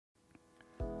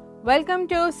Welcome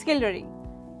to SkillRary.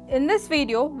 In this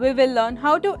video, we will learn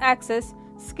how to access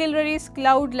SkillRary's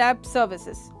CloudLab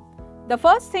services. The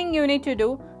first thing you need to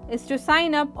do is to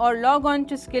sign up or log on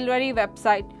to SkillRary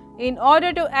website in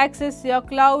order to access your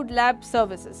CloudLab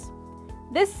services.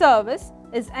 This service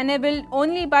is enabled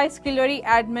only by SkillRary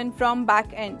admin from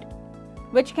backend,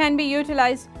 which can be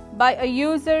utilized by a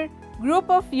user, group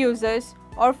of users,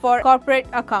 or for corporate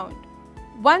account.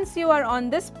 Once you are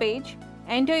on this page,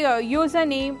 enter your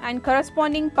username and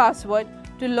corresponding password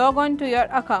to log on to your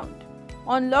account.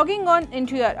 On logging on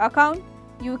into your account,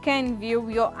 you can view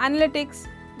your analytics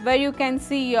where you can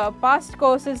see your past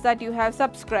courses that you have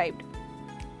subscribed.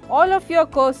 All of your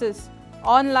courses,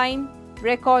 online,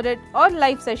 recorded or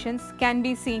live sessions can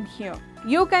be seen here.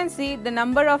 You can see the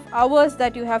number of hours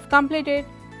that you have completed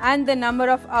and the number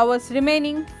of hours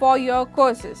remaining for your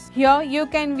courses. Here you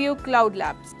can view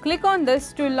CloudLabs. Click on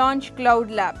this to launch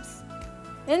CloudLabs.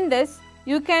 In this,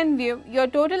 you can view your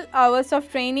total hours of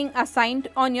training assigned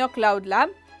on your CloudLab,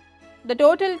 the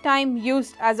total time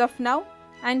used as of now,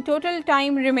 and total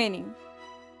time remaining.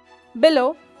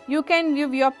 Below, you can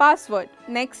view your password.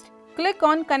 Next, click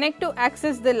on Connect to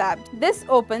access the lab. This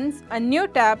opens a new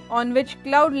tab on which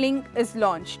CloudLink is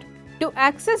launched. To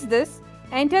access this,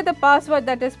 enter the password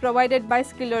that is provided by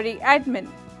SkillRary admin.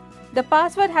 The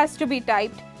password has to be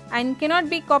typed and cannot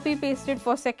be copy-pasted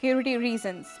for security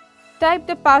reasons. Type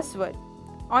the password.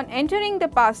 On entering the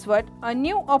password, a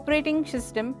new operating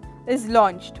system is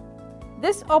launched.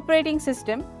 This operating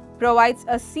system provides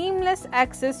a seamless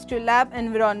access to lab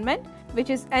environment which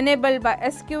is enabled by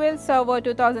SQL Server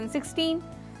 2016,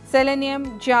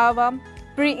 Selenium, Java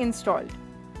pre-installed.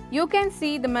 You can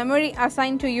see the memory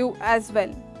assigned to you as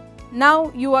well.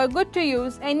 Now you are good to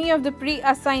use any of the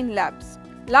pre-assigned labs.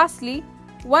 Lastly,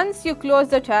 once you close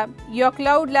the tab, your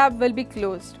CloudLab will be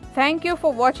closed. Thank you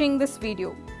for watching this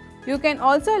video. You can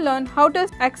also learn how to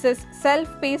access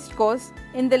self-paced course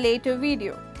in the later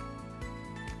video.